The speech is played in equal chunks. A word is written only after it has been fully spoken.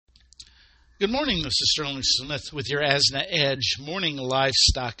Good morning, this is Sterling Smith with your ASNA Edge Morning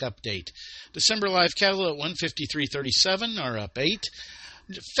Livestock Update. December live cattle at 153.37 are up 8.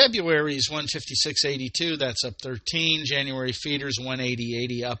 February is 156.82, that's up 13. January feeders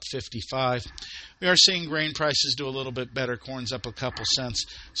 180.80, up 55. We are seeing grain prices do a little bit better. Corn's up a couple cents.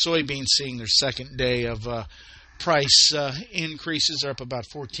 Soybeans seeing their second day of price increases, are up about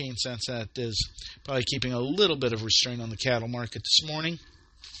 14 cents. That is probably keeping a little bit of restraint on the cattle market this morning.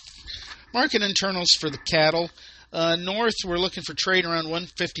 Market internals for the cattle. North, we're looking for trade around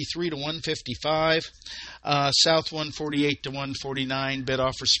 153 to 155. South, 148 to 149. Bid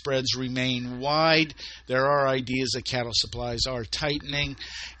offer spreads remain wide. There are ideas that cattle supplies are tightening,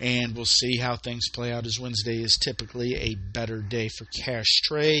 and we'll see how things play out, as Wednesday is typically a better day for cash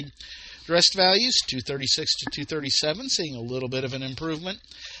trade. Dressed values, 236 to 237, seeing a little bit of an improvement.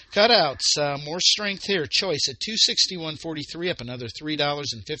 Cutouts, more strength here. Choice at 261.43, up another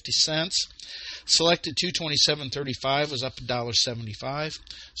 $3.50. Selected 227.35 was up $1.75.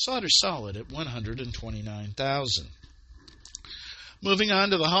 Slaughter solid at 129,000. Moving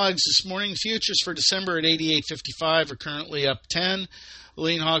on to the hogs this morning. Futures for December at 88.55 are currently up 10.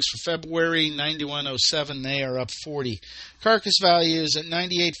 Lean hogs for February, 91.07, they are up 40. Carcass values at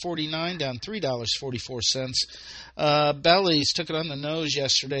 98.49, down $3.44. Bellies took it on the nose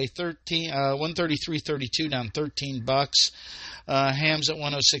yesterday, 133.32, down $13. Hams at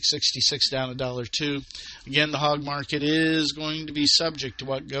 106.66, down $1.02. Again, the hog market is going to be subject to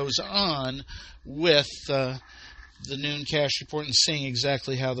what goes on with the noon cash report and seeing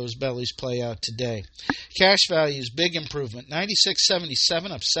exactly how those bellies play out today. Cash values, big improvement, 96.77,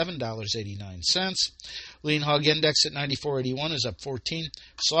 up $7.89. Lean hog index at 94.81 is up 14.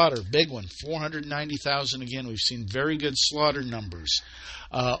 Slaughter, big one, 490,000. Again, we've seen very good slaughter numbers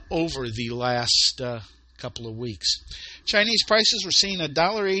over the last couple of weeks. Chinese prices, we're seeing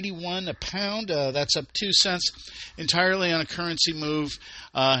 $1.81 a pound. That's up 2 cents, entirely on a currency move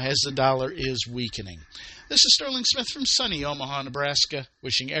as the dollar is weakening. This is Sterling Smith from sunny Omaha, Nebraska,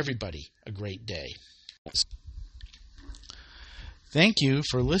 wishing everybody a great day. Thank you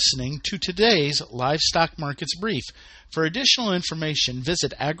for listening to today's Livestock Markets Brief. For additional information,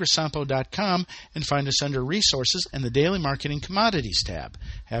 visit agrisampo.com and find us under Resources in the Daily Marketing Commodities tab.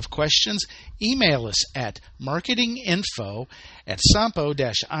 Have questions? Email us at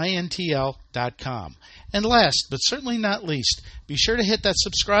marketinginfo@sampo-intl.com. And last, but certainly not least, be sure to hit that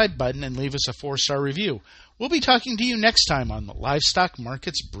subscribe button and leave us a 4-star review. We'll be talking to you next time on the Livestock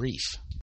Markets Brief.